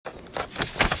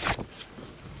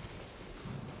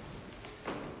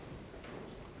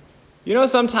You know,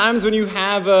 sometimes when you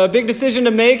have a big decision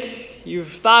to make, you've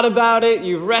thought about it,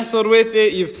 you've wrestled with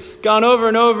it, you've gone over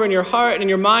and over in your heart and in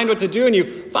your mind what to do, and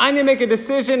you finally make a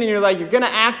decision and you're like, you're going to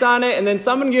act on it, and then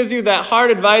someone gives you that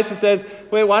hard advice that says,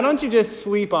 wait, why don't you just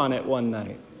sleep on it one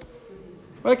night?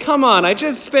 Like, come on, I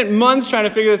just spent months trying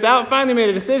to figure this out, finally made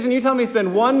a decision, you tell me to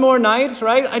spend one more night,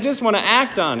 right? I just want to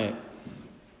act on it.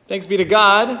 Thanks be to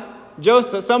God,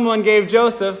 someone gave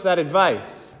Joseph that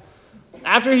advice.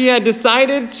 After he had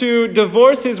decided to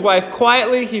divorce his wife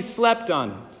quietly, he slept on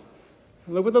it.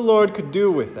 And look what the Lord could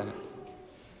do with that.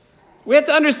 We have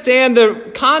to understand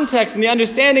the context and the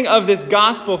understanding of this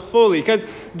gospel fully, because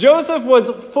Joseph was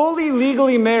fully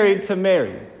legally married to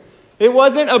Mary. It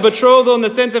wasn't a betrothal in the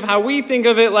sense of how we think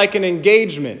of it, like an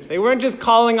engagement. They weren't just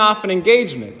calling off an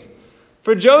engagement.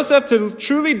 For Joseph to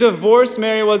truly divorce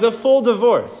Mary was a full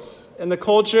divorce in the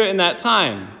culture in that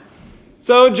time.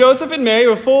 So Joseph and Mary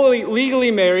were fully legally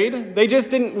married. They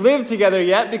just didn't live together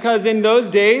yet, because in those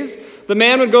days, the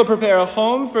man would go prepare a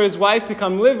home for his wife to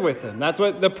come live with him. That's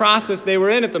what the process they were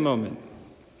in at the moment.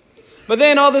 But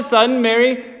then all of a sudden,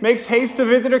 Mary makes haste to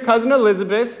visit her cousin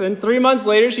Elizabeth, and 3 months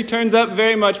later, she turns up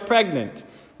very much pregnant.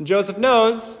 And Joseph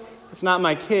knows, it's not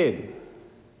my kid.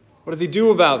 What does he do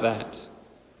about that?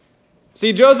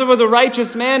 See, Joseph was a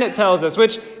righteous man, it tells us,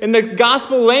 which in the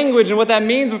gospel language and what that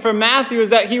means for Matthew is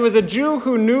that he was a Jew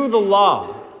who knew the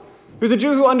law. He was a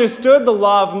Jew who understood the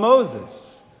law of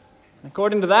Moses.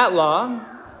 According to that law,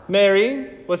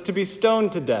 Mary was to be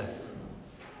stoned to death.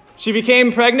 She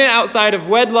became pregnant outside of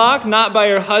wedlock, not by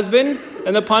her husband,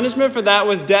 and the punishment for that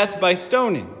was death by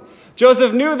stoning.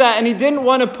 Joseph knew that, and he didn't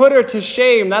want to put her to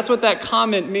shame. That's what that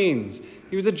comment means.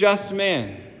 He was a just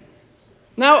man.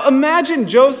 Now imagine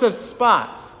Joseph's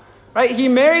spot, right? He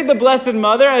married the Blessed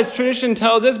Mother, as tradition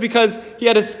tells us, because he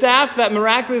had a staff that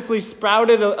miraculously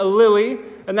sprouted a lily,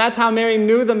 and that's how Mary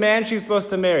knew the man she's supposed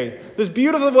to marry. This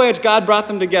beautiful voyage, God brought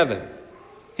them together.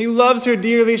 He loves her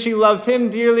dearly, she loves him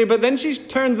dearly, but then she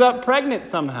turns up pregnant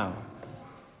somehow.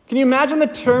 Can you imagine the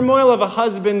turmoil of a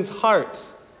husband's heart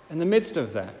in the midst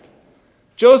of that?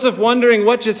 Joseph wondering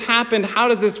what just happened, how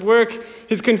does this work?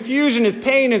 His confusion, his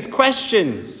pain, his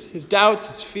questions, his doubts,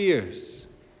 his fears.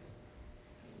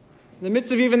 In the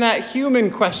midst of even that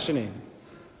human questioning,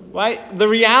 right? The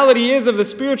reality is of the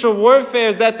spiritual warfare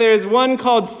is that there is one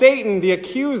called Satan, the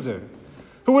accuser,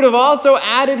 who would have also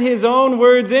added his own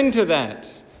words into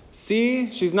that. See,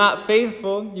 she's not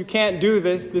faithful. You can't do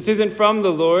this. This isn't from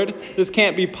the Lord. This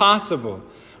can't be possible.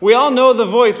 We all know the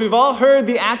voice. We've all heard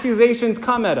the accusations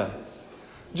come at us.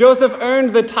 Joseph earned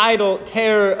the title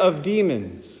Terror of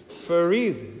Demons for a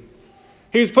reason.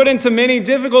 He was put into many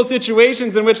difficult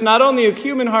situations in which not only his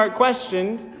human heart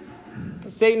questioned,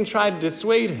 but Satan tried to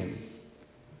dissuade him.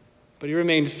 But he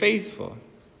remained faithful.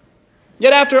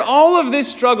 Yet after all of this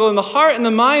struggle in the heart and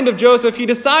the mind of Joseph, he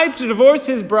decides to divorce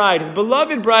his bride, his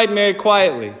beloved bride Mary,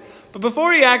 quietly. But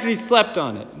before he acted, he slept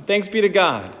on it. Thanks be to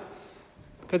God.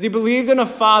 Because he believed in a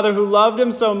father who loved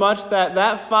him so much that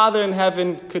that father in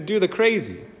heaven could do the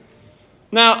crazy.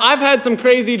 Now, I've had some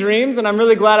crazy dreams, and I'm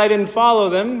really glad I didn't follow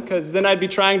them, because then I'd be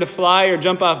trying to fly or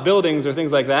jump off buildings or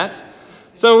things like that.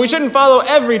 So we shouldn't follow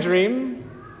every dream,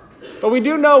 but we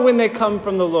do know when they come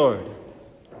from the Lord.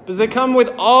 Because they come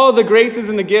with all the graces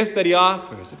and the gifts that he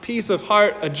offers, a peace of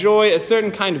heart, a joy, a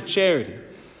certain kind of charity.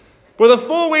 With the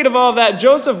full weight of all of that,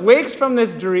 Joseph wakes from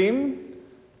this dream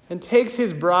and takes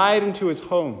his bride into his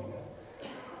home.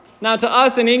 Now, to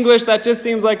us in English, that just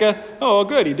seems like oh,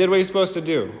 good, he did what he's supposed to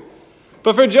do.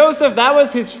 But for Joseph, that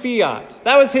was his fiat.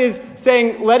 That was his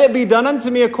saying, let it be done unto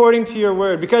me according to your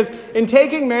word. Because in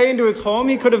taking Mary into his home,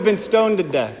 he could have been stoned to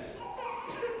death.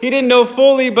 He didn't know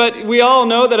fully, but we all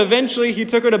know that eventually he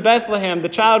took her to Bethlehem. The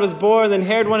child was born, then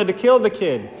Herod wanted to kill the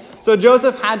kid. So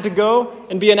Joseph had to go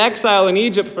and be in exile in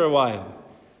Egypt for a while.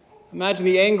 Imagine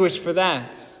the anguish for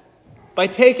that. By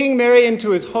taking Mary into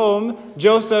his home,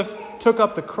 Joseph took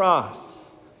up the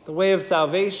cross, the way of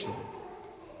salvation.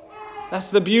 That's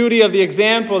the beauty of the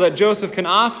example that Joseph can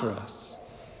offer us.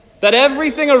 That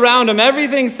everything around him,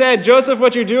 everything said, Joseph,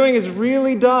 what you're doing is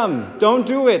really dumb. Don't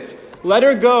do it. Let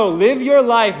her go. Live your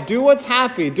life. Do what's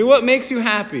happy. Do what makes you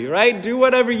happy, right? Do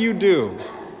whatever you do.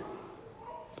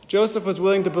 But Joseph was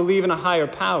willing to believe in a higher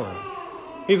power.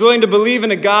 He's willing to believe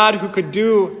in a God who could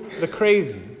do the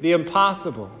crazy, the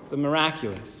impossible, the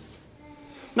miraculous.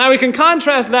 Now we can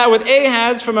contrast that with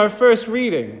Ahaz from our first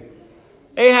reading.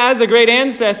 Ahaz, a great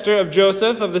ancestor of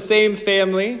Joseph, of the same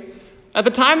family. At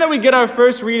the time that we get our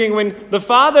first reading, when the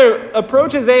father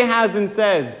approaches Ahaz and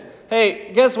says,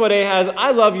 hey, guess what, Ahaz?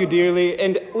 I love you dearly,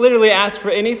 and literally ask for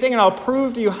anything, and I'll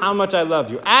prove to you how much I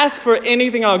love you. Ask for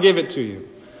anything, I'll give it to you.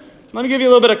 Let me give you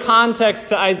a little bit of context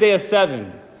to Isaiah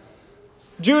 7.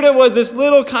 Judah was this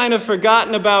little kind of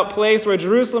forgotten about place where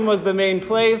Jerusalem was the main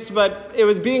place, but it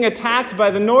was being attacked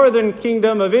by the northern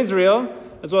kingdom of Israel,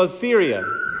 as well as Syria.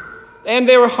 And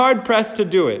they were hard-pressed to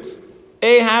do it.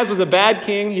 Ahaz was a bad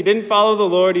king. He didn't follow the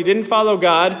Lord. He didn't follow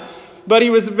God, but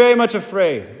he was very much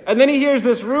afraid. And then he hears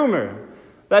this rumor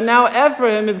that now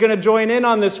Ephraim is going to join in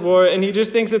on this war, and he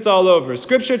just thinks it's all over.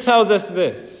 Scripture tells us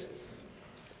this: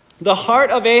 the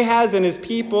heart of Ahaz and his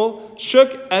people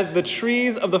shook as the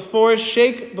trees of the forest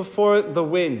shake before the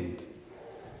wind.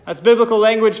 That's biblical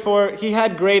language for he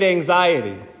had great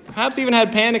anxiety, perhaps even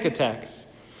had panic attacks.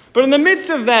 But in the midst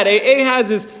of that, Ahaz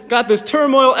has got this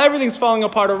turmoil, everything's falling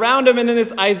apart around him, and then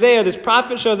this Isaiah, this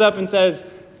prophet, shows up and says,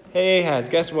 "Hey Ahaz,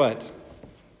 guess what?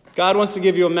 God wants to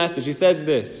give you a message." He says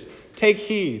this: "Take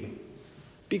heed,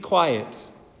 be quiet,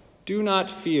 do not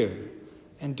fear,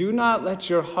 and do not let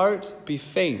your heart be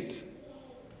faint.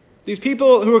 These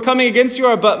people who are coming against you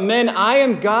are but men. I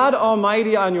am God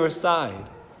Almighty on your side.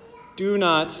 Do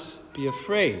not be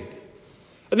afraid."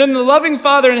 And then the loving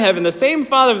Father in heaven, the same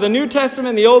Father of the New Testament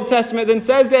and the Old Testament, then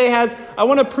says to Ahaz, "I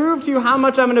want to prove to you how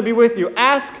much I'm going to be with you.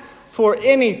 Ask for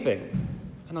anything,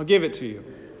 and I'll give it to you."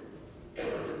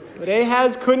 But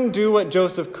Ahaz couldn't do what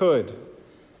Joseph could.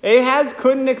 Ahaz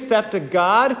couldn't accept a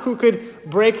God who could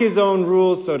break his own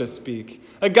rules, so to speak.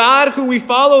 A God who we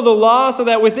follow the law so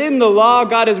that within the law,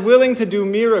 God is willing to do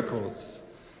miracles.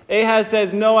 Ahaz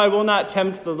says, "No, I will not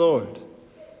tempt the Lord."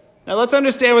 Now let's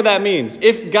understand what that means.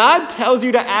 If God tells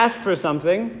you to ask for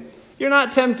something, you're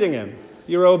not tempting him.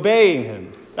 You're obeying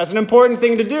him. That's an important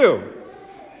thing to do.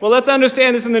 Well, let's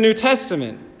understand this in the New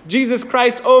Testament. Jesus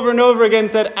Christ over and over again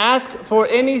said, "Ask for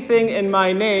anything in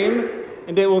my name,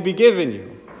 and it will be given you.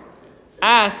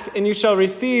 Ask, and you shall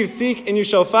receive. Seek, and you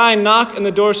shall find. Knock, and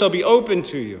the door shall be opened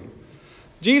to you."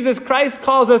 Jesus Christ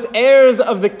calls us heirs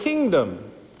of the kingdom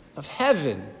of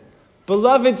heaven,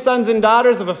 beloved sons and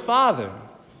daughters of a Father.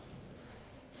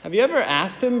 Have you ever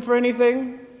asked him for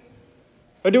anything?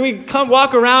 Or do we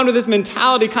walk around with this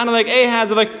mentality, kind of like Ahaz,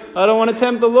 of like, "I don't want to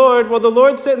tempt the Lord"? Well, the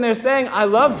Lord's sitting there saying, "I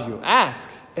love you. Ask,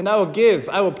 and I will give.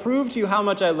 I will prove to you how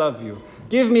much I love you.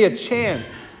 Give me a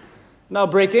chance, and I'll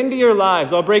break into your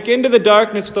lives. I'll break into the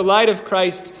darkness with the light of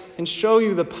Christ and show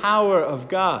you the power of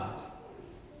God."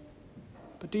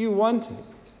 But do you want it?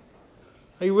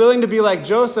 Are you willing to be like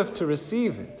Joseph to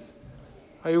receive it?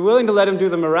 Are you willing to let him do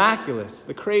the miraculous,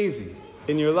 the crazy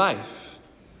in your life?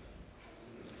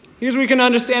 Here's what we can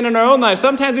understand in our own life.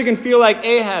 Sometimes we can feel like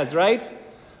Ahaz, right?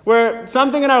 Where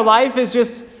something in our life is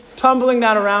just tumbling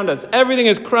down around us. Everything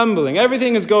is crumbling.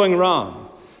 Everything is going wrong.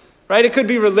 Right? It could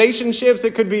be relationships.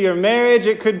 It could be your marriage.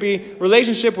 It could be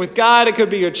relationship with God. It could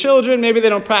be your children. Maybe they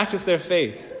don't practice their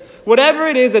faith. Whatever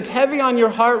it is that's heavy on your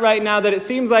heart right now, that it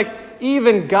seems like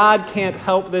even God can't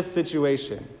help this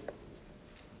situation.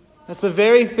 That's the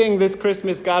very thing this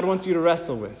Christmas God wants you to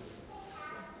wrestle with.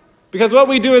 Because what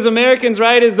we do as Americans,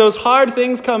 right, is those hard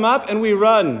things come up and we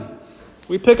run.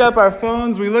 We pick up our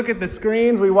phones, we look at the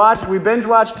screens, we binge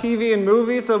watch TV and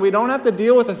movies so we don't have to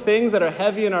deal with the things that are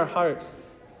heavy in our heart.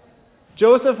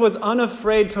 Joseph was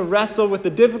unafraid to wrestle with the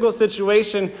difficult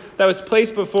situation that was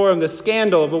placed before him, the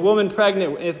scandal of a woman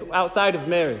pregnant outside of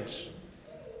marriage.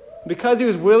 Because he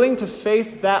was willing to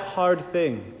face that hard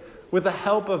thing with the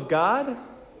help of God,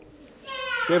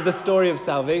 we have the story of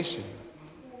salvation.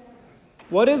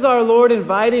 What is our Lord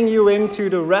inviting you into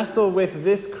to wrestle with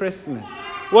this Christmas?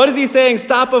 What is he saying?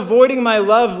 Stop avoiding my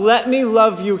love. Let me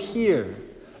love you here,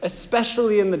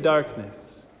 especially in the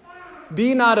darkness.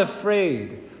 Be not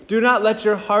afraid. Do not let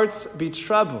your hearts be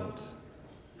troubled.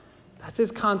 That's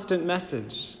his constant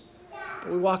message.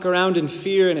 But we walk around in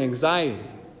fear and anxiety.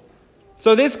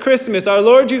 So this Christmas, our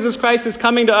Lord Jesus Christ is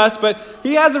coming to us, but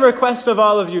he has a request of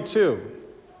all of you too.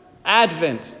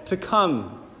 Advent, to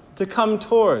come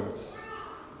towards.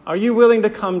 Are you willing to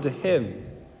come to him?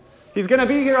 He's going to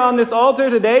be here on this altar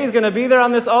today. He's going to be there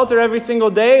on this altar every single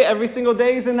day. Every single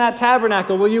day he's in that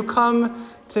tabernacle. Will you come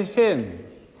to him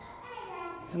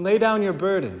and lay down your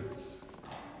burdens?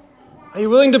 Are you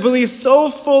willing to believe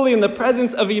so fully in the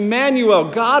presence of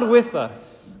Emmanuel, God with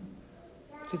us?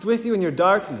 He's with you in your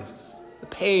darkness, the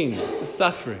pain, the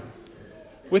suffering.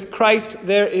 With Christ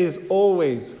there is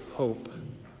always hope.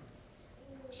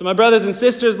 So my brothers and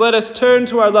sisters, let us turn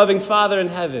to our loving Father in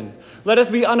heaven. Let us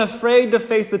be unafraid to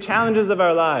face the challenges of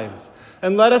our lives.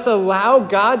 And let us allow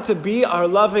God to be our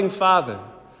loving Father.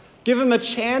 Give him a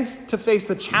chance to face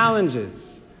the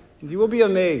challenges, and you will be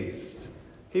amazed.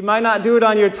 He might not do it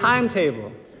on your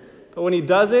timetable, but when he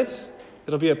does it,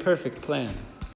 it'll be a perfect plan.